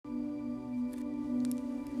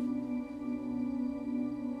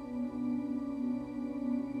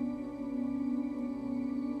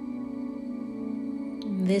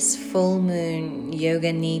This full moon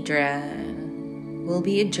yoga nidra will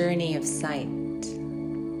be a journey of sight.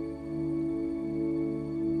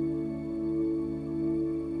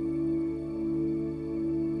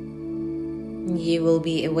 You will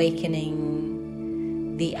be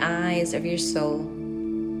awakening the eyes of your soul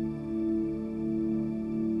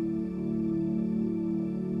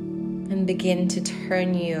and begin to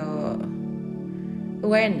turn your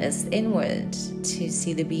awareness inward to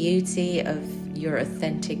see the beauty of your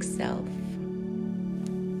authentic self.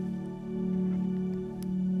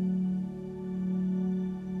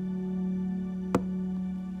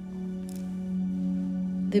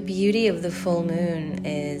 The beauty of the full moon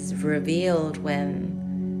is revealed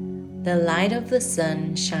when the light of the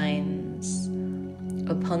sun shines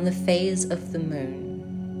upon the face of the moon.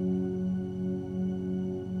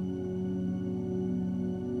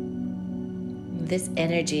 This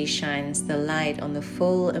energy shines the light on the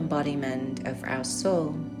full embodiment of our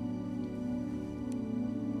soul.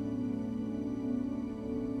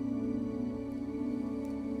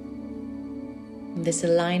 This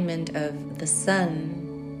alignment of the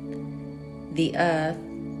sun, the earth,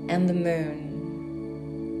 and the moon.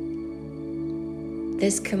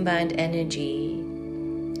 This combined energy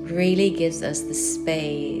really gives us the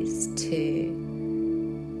space to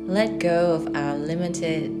let go of our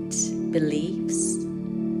limited beliefs,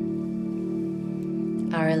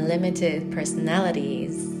 our limited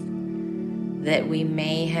personalities that we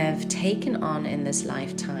may have taken on in this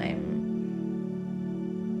lifetime.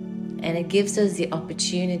 And it gives us the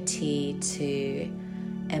opportunity to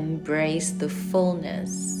embrace the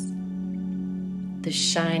fullness, the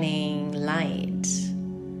shining light,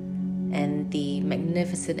 and the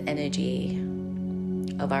magnificent energy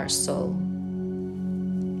of our soul.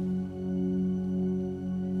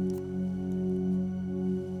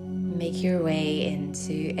 Make your way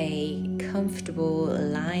into a comfortable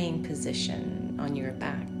lying position on your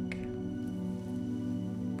back.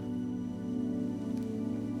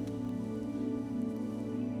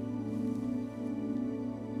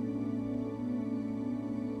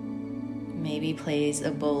 Maybe place a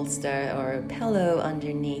bolster or a pillow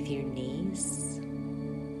underneath your knees.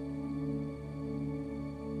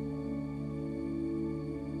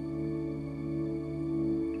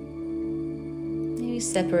 Maybe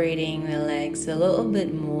separating the legs a little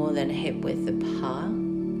bit more than hip width apart.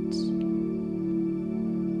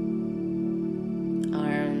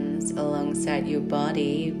 Arms alongside your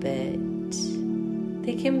body, but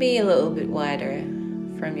they can be a little bit wider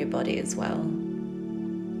from your body as well.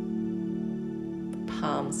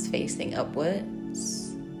 Palms facing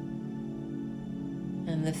upwards,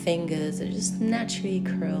 and the fingers are just naturally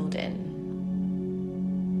curled in.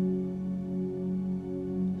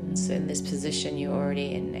 And so in this position, you're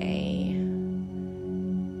already in a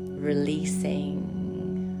releasing,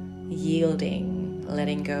 yielding,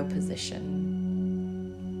 letting go position.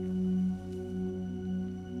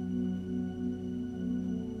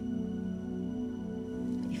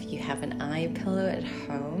 If you have an eye pillow at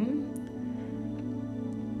home,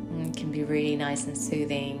 it can be really nice and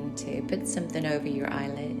soothing to put something over your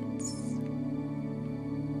eyelids.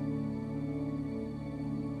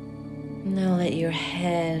 Now let your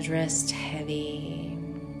head rest heavy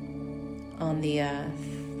on the earth,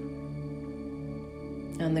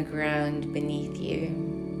 on the ground beneath you.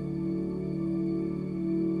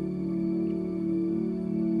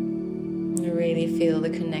 Really feel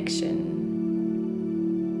the connection.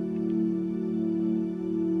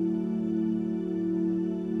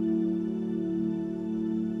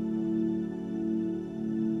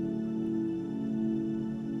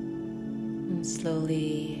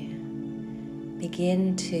 Slowly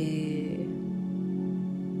begin to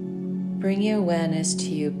bring your awareness to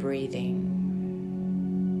your breathing.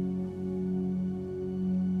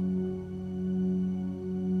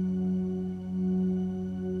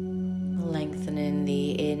 Lengthening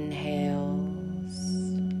the inhales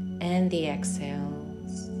and the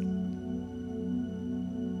exhales.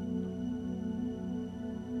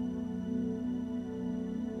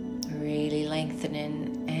 Really lengthening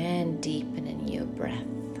and deepening your breath.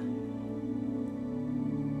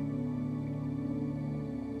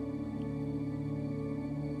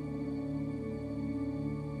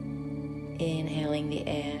 Inhaling the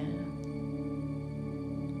air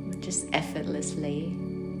just effortlessly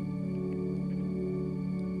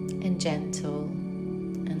and gentle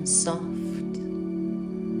and soft.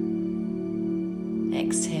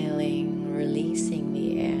 Exhaling, releasing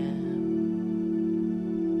the air.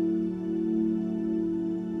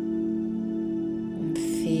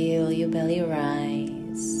 Feel your belly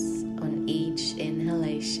rise on each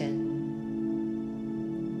inhalation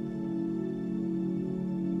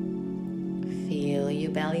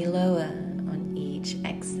lower on each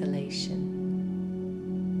exhalation.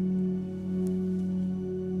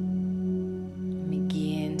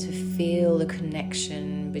 Begin to feel the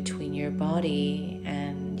connection between your body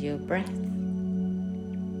and your breath.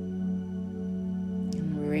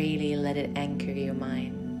 And really let it anchor your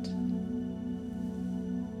mind.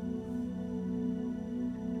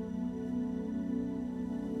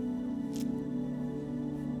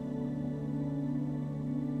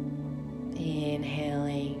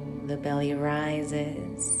 Inhaling, the belly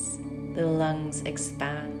rises, the lungs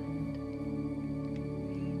expand.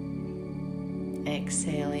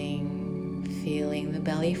 Exhaling, feeling the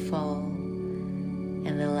belly fall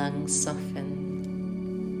and the lungs soften.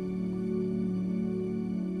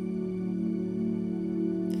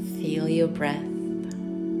 Feel your breath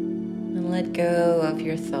and let go of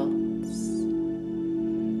your thoughts.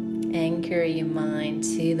 Anchor your mind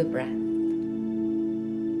to the breath.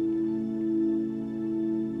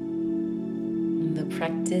 The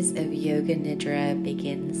practice of Yoga Nidra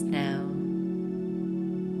begins now.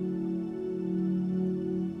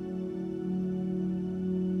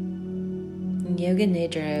 In Yoga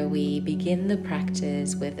Nidra, we begin the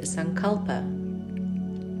practice with a sankalpa,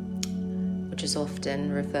 which is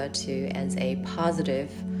often referred to as a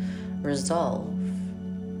positive resolve.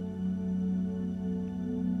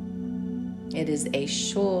 It is a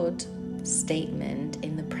short statement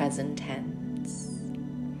in the present tense.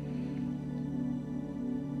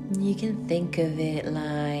 You can think of it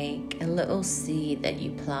like a little seed that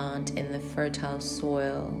you plant in the fertile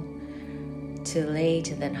soil to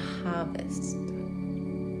later then harvest.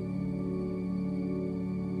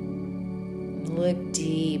 Look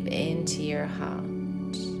deep into your heart.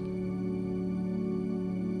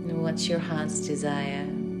 What's your heart's desire?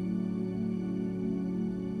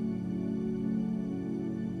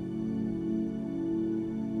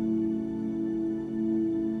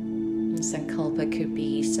 Sankalpa could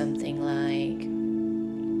be something like,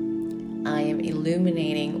 I am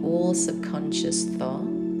illuminating all subconscious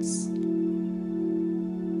thoughts,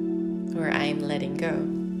 or I am letting go.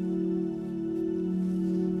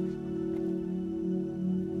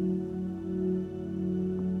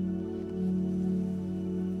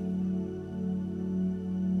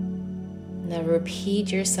 Now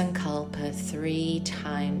repeat your sankalpa 3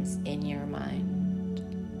 times in your mind.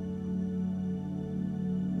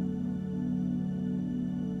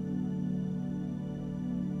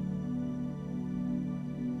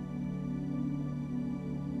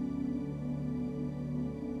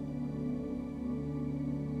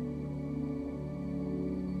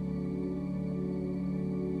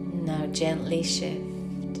 Now gently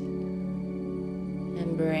shift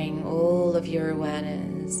and bring all of your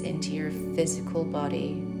awareness into your physical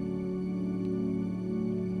body.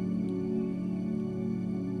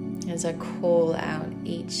 As I call out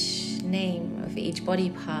each name of each body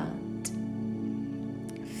part,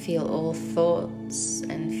 feel all thoughts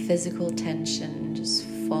and physical tension just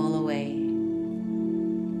fall away.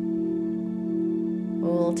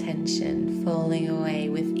 All tension falling away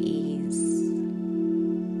with ease.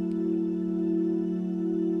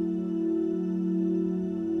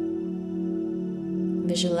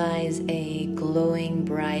 Visualize a glowing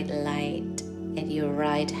bright light at your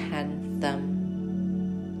right hand thumb.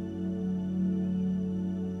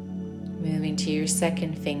 Moving to your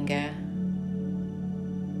second finger.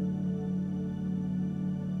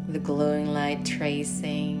 The glowing light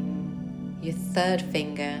tracing your third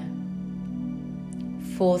finger,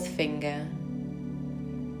 fourth finger,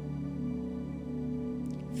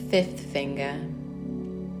 fifth finger.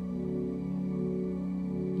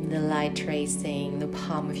 The light tracing the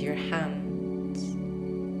palm of your hand,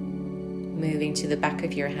 moving to the back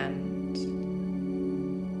of your hand,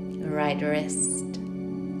 right wrist,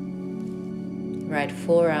 right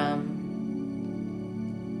forearm,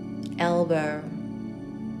 elbow,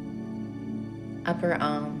 upper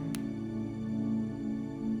arm,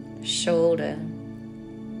 shoulder,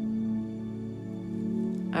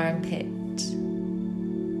 armpit,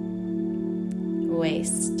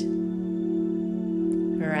 waist,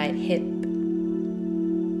 right hip,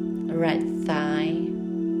 right thigh,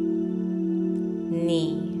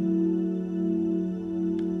 knee,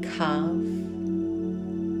 calf,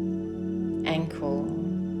 ankle,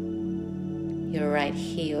 your right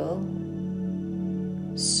heel,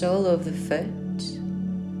 sole of the foot,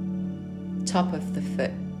 top of the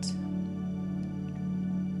foot.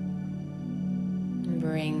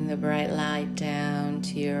 Bring the bright light down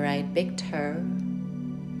to your right big toe,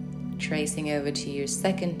 tracing over to your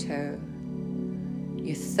second toe,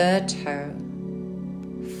 your third toe,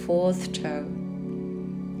 fourth toe,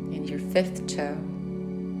 and your fifth toe.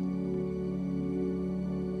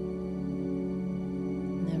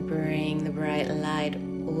 Bring the bright light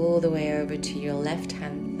all the way over to your left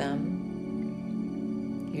hand thumb,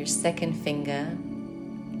 your second finger,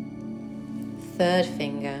 third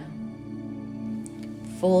finger,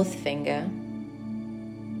 fourth finger,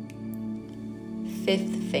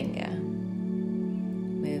 fifth finger,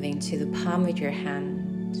 moving to the palm of your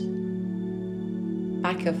hand,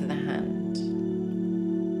 back of the hand,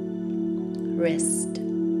 wrist,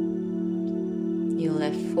 your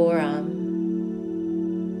left forearm,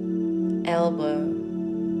 elbow,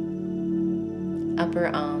 upper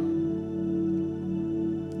arm,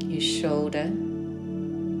 your shoulder,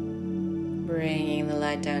 bringing the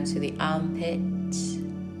light down to the armpit,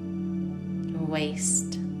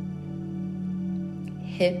 waist,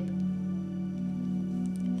 hip,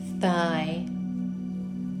 thigh,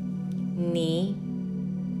 knee,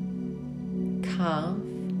 calf,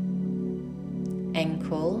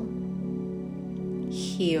 ankle,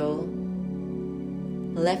 heel,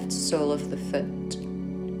 left sole of the foot,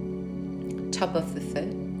 top of the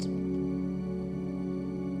foot.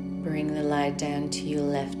 Bring the light down to your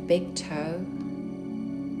left big toe,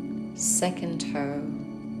 second toe,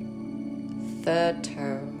 third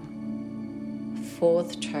toe,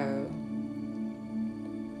 fourth toe,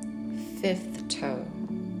 fifth toe.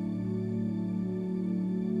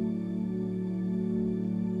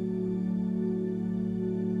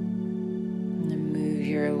 And move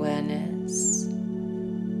your awareness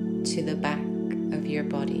to the back of your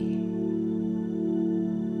body.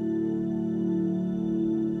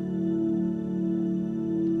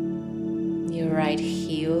 Your right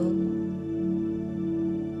heel,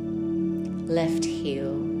 left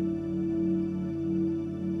heel,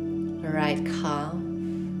 right calf,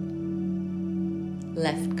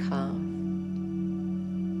 left calf,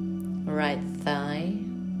 right thigh,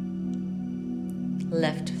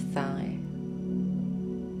 left thigh,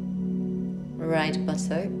 right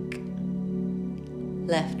buttock,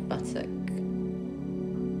 left buttock,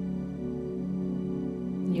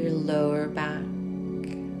 your lower back,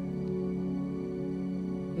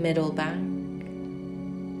 middle back,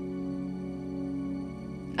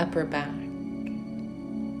 upper back,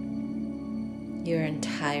 your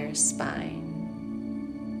entire spine,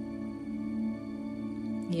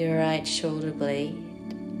 your right shoulder blade,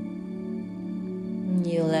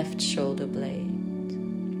 your left shoulder blade,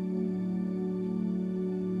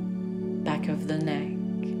 back of the neck,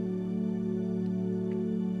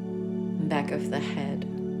 back of the head.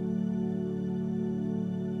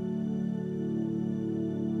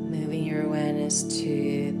 Moving your awareness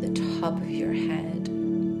to the top of your head,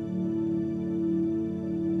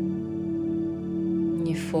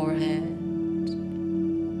 your forehead,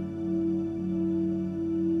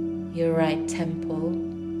 your right temple,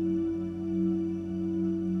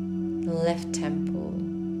 the left temple,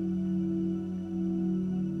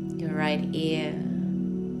 your right ear.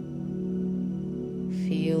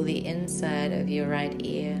 Feel the inside of your right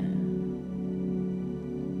ear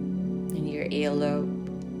and your earlobe.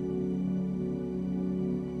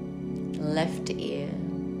 Left ear.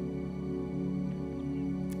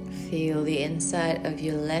 Feel the inside of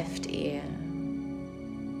your left ear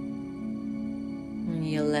and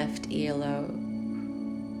your left earlobe.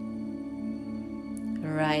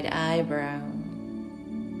 Right eyebrow,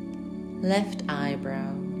 left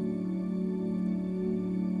eyebrow.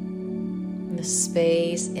 The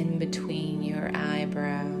space in between your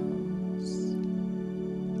eyebrows,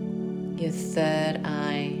 your third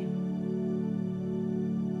eye,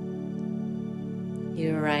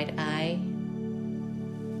 your right eye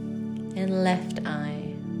and left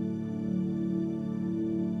eye,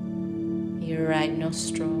 your right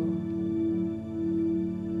nostril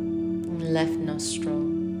and left nostril,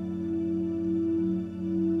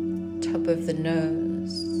 top of the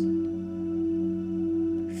nose.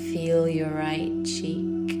 Feel your right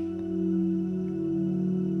cheek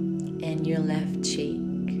and your left cheek,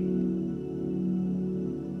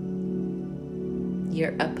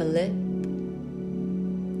 your upper lip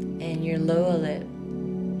and your lower lip.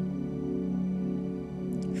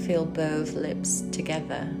 Feel both lips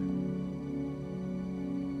together.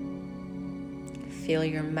 Feel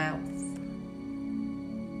your mouth.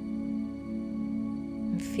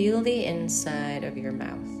 And feel the inside of your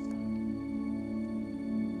mouth.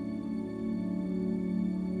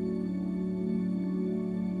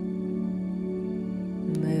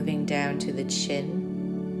 Moving down to the chin,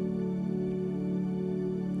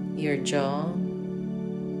 your jaw,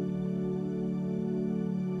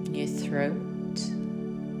 your throat,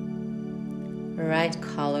 right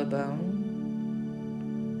collarbone,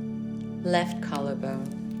 left collarbone,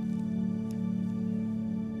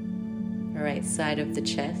 right side of the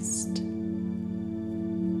chest,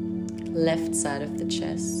 left side of the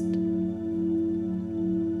chest,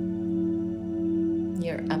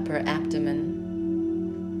 your upper abdomen,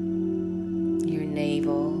 your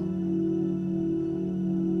navel,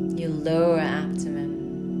 your lower abdomen,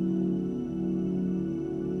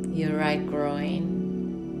 your right groin,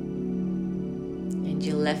 and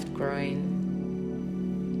your left groin,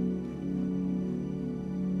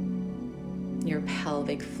 your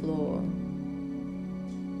pelvic floor.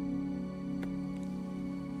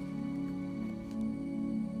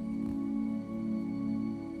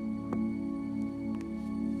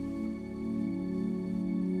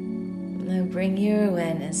 Now bring your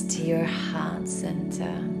awareness to your heart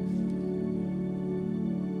center.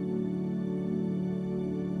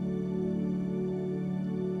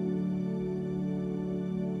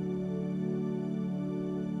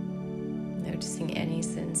 Noticing any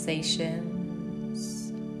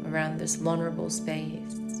sensations around this vulnerable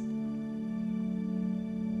space.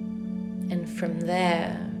 And from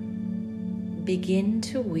there, begin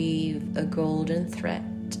to weave a golden thread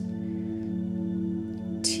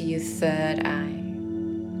to your third eye,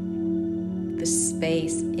 the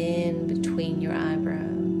space in between your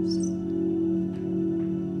eyebrows.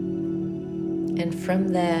 And from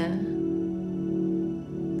there,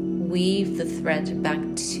 weave the thread back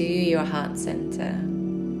to your heart center,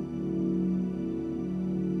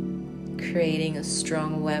 creating a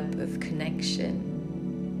strong web of connection.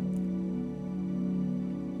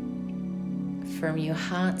 From your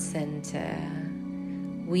heart center,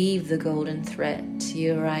 weave the golden thread to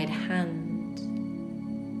your right hand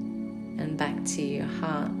and back to your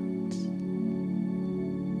heart.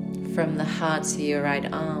 From the heart to your right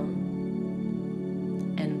arm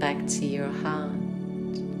and back to your heart.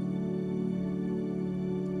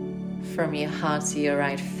 From your heart to your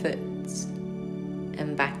right foot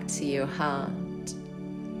and back to your heart.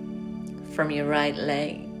 From your right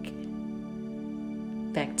leg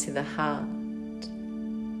back to the heart.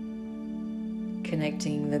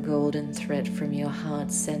 Connecting the golden thread from your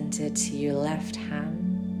heart center to your left hand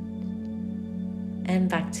and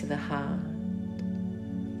back to the heart.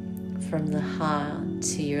 From the heart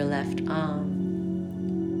to your left arm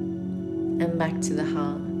and back to the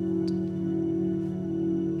heart.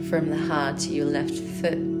 From the heart to your left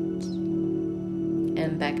foot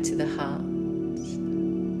and back to the heart.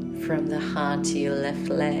 From the heart to your left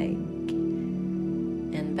leg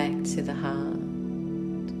and back to the heart.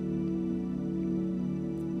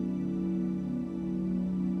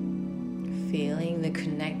 Feeling the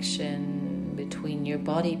connection between your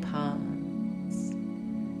body parts,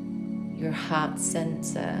 your heart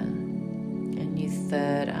center, and your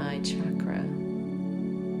third eye chakra.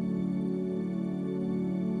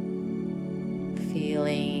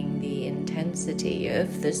 Feeling the intensity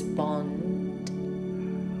of this bond.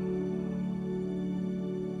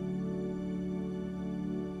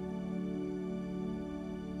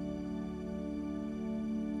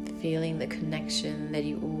 Feeling the connection that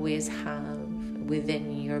you always have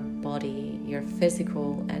within your body, your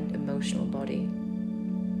physical and emotional body.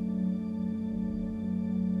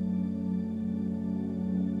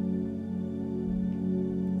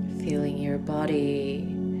 Feeling your body,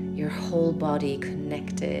 your whole body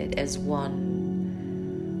connected as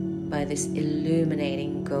one by this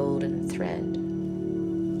illuminating golden thread.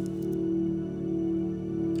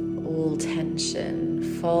 All tension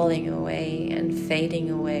falling away and fading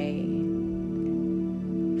away,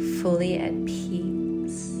 fully at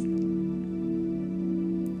peace,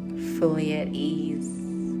 fully at ease.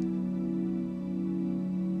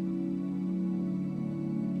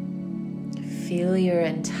 Feel your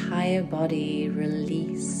entire body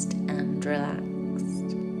released and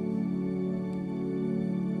relaxed.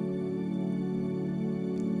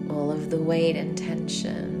 All of the weight and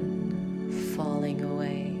tension falling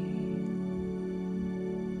away.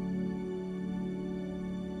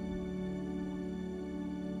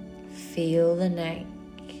 Feel the neck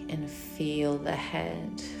and feel the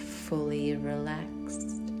head fully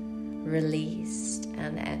relaxed, released,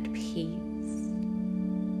 and at peace.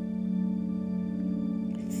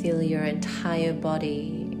 Feel your entire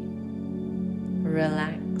body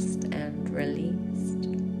relaxed and released,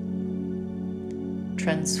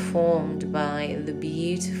 transformed by the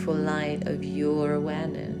beautiful light of your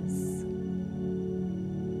awareness,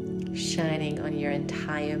 shining on your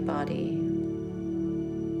entire body.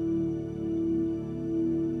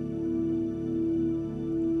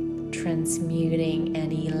 Transmuting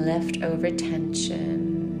any leftover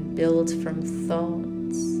tension built from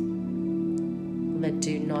thoughts that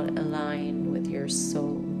do not align with your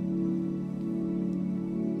soul.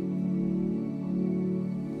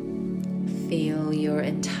 Feel your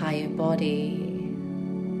entire body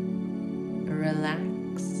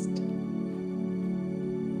relaxed,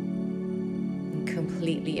 and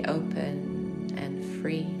completely open and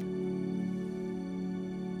free.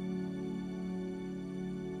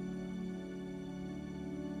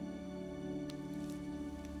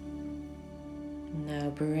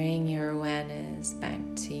 Now bring your awareness back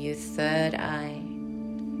to your third eye,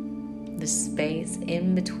 the space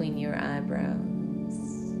in between your eyebrows.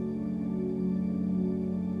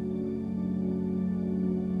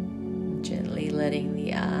 Gently letting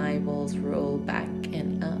the eyeballs roll back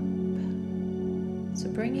and up. So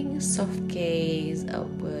bringing a soft gaze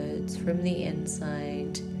upwards from the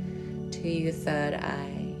inside to your third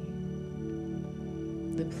eye,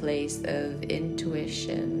 the place of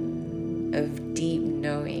intuition, of deep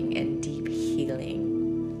knowing and deep healing.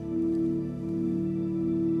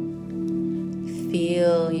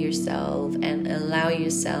 Feel yourself and allow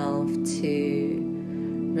yourself to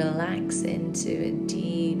relax into a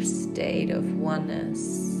deep state of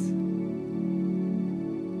oneness.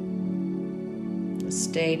 A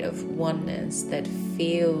state of oneness that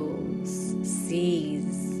feels,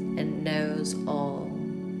 sees, and knows all.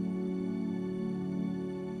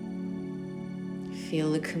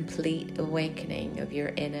 Feel the complete awakening of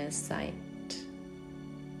your inner sight.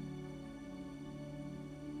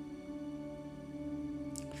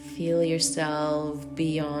 Feel yourself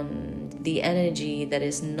beyond the energy that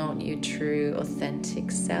is not your true,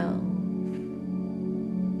 authentic self.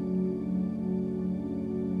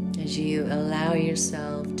 As you allow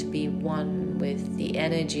yourself to be one with the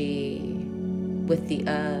energy, with the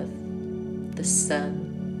earth, the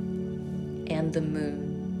sun, and the moon.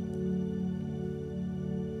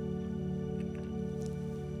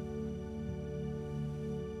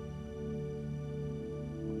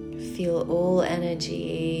 Feel all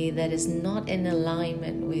energy that is not in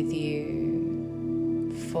alignment with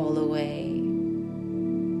you fall away.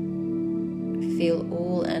 Feel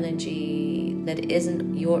all energy that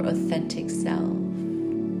isn't your authentic self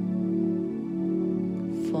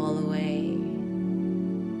fall away.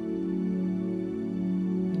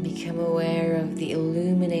 Become aware of the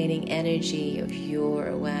illuminating energy of your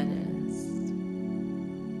awareness.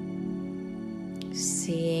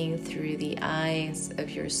 Seeing through the eyes of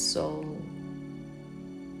your soul.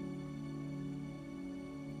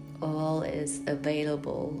 All is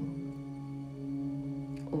available.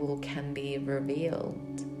 All can be revealed.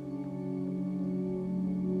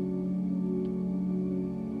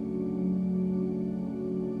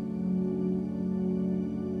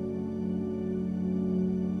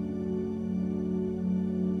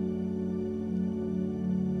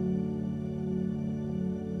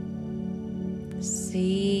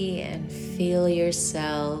 See and feel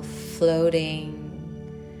yourself floating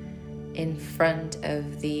in front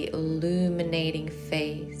of the illuminating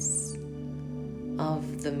face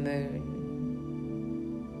of the moon.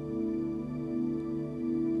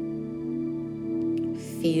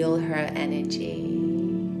 Feel her energy.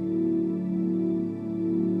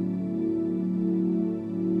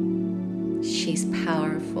 She's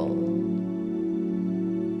powerful.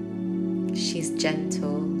 She's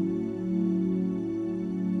gentle.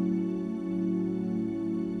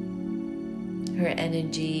 Her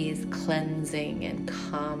energy is cleansing and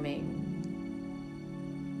calming.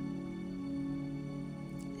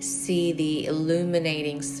 See the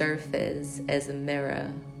illuminating surface as a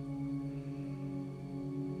mirror.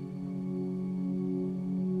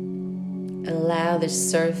 Allow the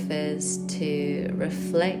surface to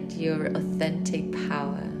reflect your authentic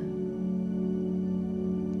power.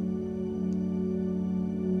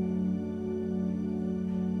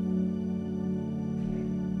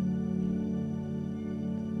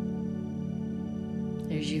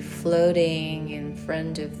 As you're floating in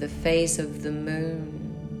front of the face of the moon,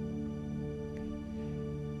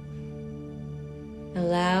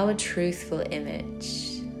 allow a truthful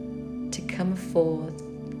image to come forth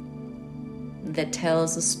that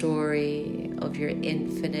tells a story of your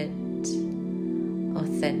infinite,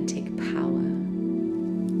 authentic power.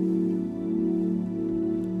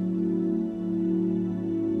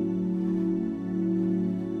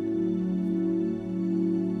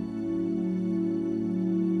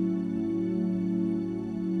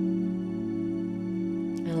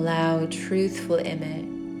 Allow a truthful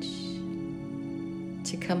image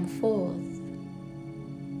to come forth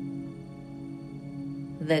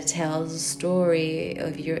that tells a story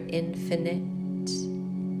of your infinite,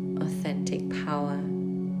 authentic power.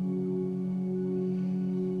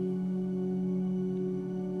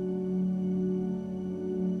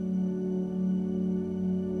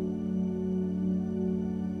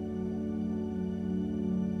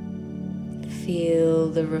 Feel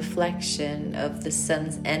the reflection of the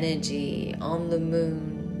sun's energy on the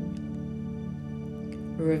moon,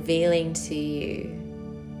 revealing to you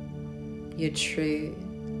your true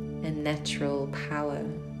and natural power,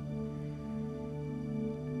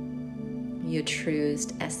 your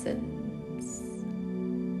truest essence.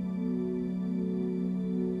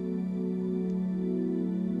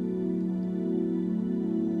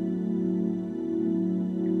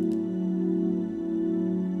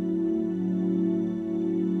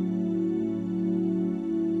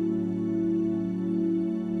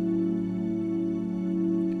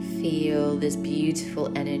 Feel this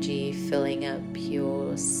beautiful energy filling up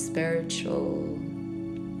your spiritual,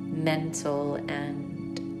 mental,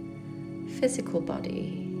 and physical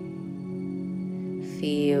body.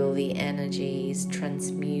 Feel the energies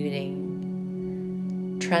transmuting,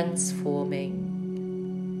 transforming,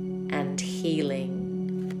 and healing.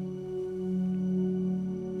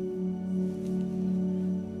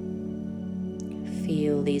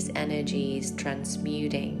 Feel these energies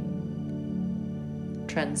transmuting,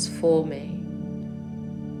 transforming,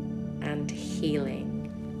 and healing.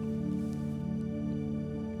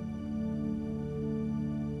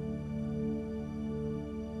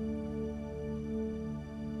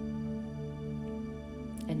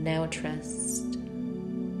 And now trust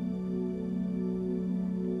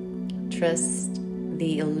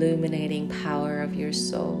the illuminating power of your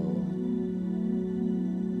soul.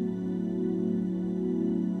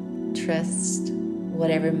 Trust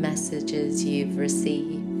whatever messages you've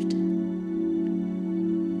received.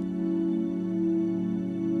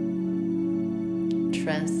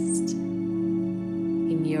 Trust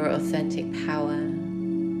in your authentic power.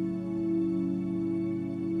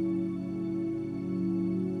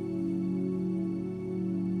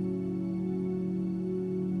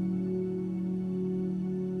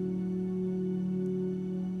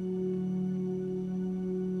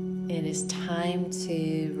 It is time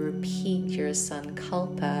to repeat your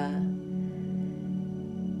Sankalpa.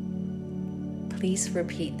 Please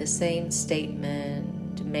repeat the same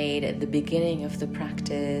statement made at the beginning of the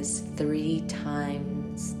practice 3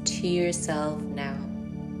 times to yourself now.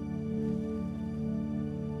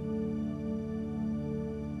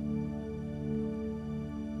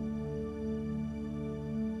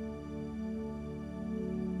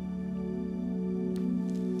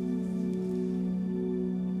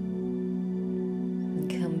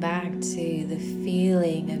 Back to the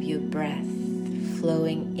feeling of your breath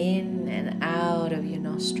flowing in and out of your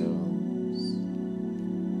nostrils.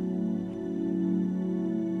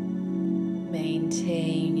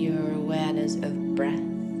 Maintain your awareness of breath,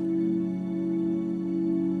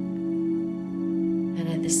 and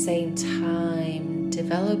at the same time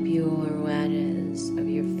develop your awareness of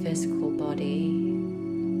your physical body.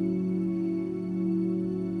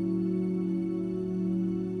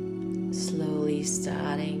 Slowly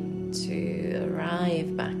starting to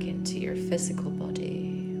arrive back into your physical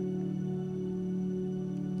body.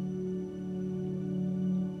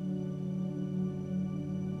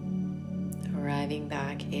 Arriving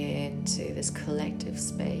back into this collective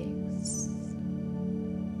space.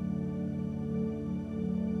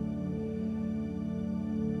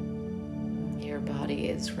 Your body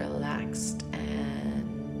is relaxed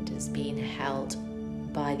and is being held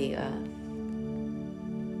by the earth.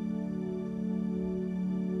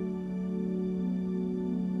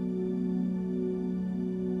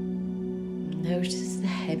 Notice the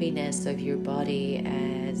heaviness of your body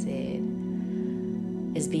as it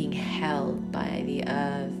is being held by the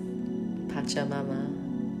earth, Pachamama.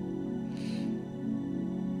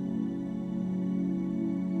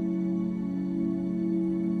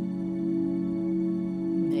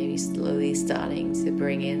 Maybe slowly starting to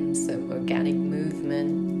bring in some organic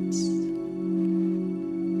movement.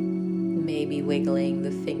 Maybe wiggling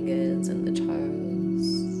the fingers and the toes.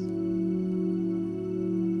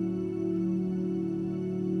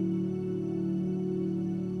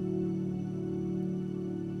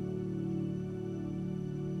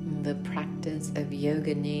 The practice of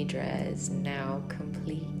Yoga Nidra is now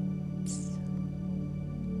complete.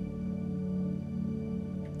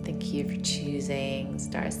 Thank you for choosing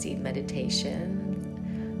Starseed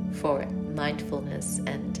Meditation for mindfulness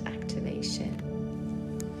and activation.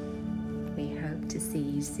 We hope to see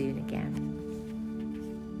you soon again.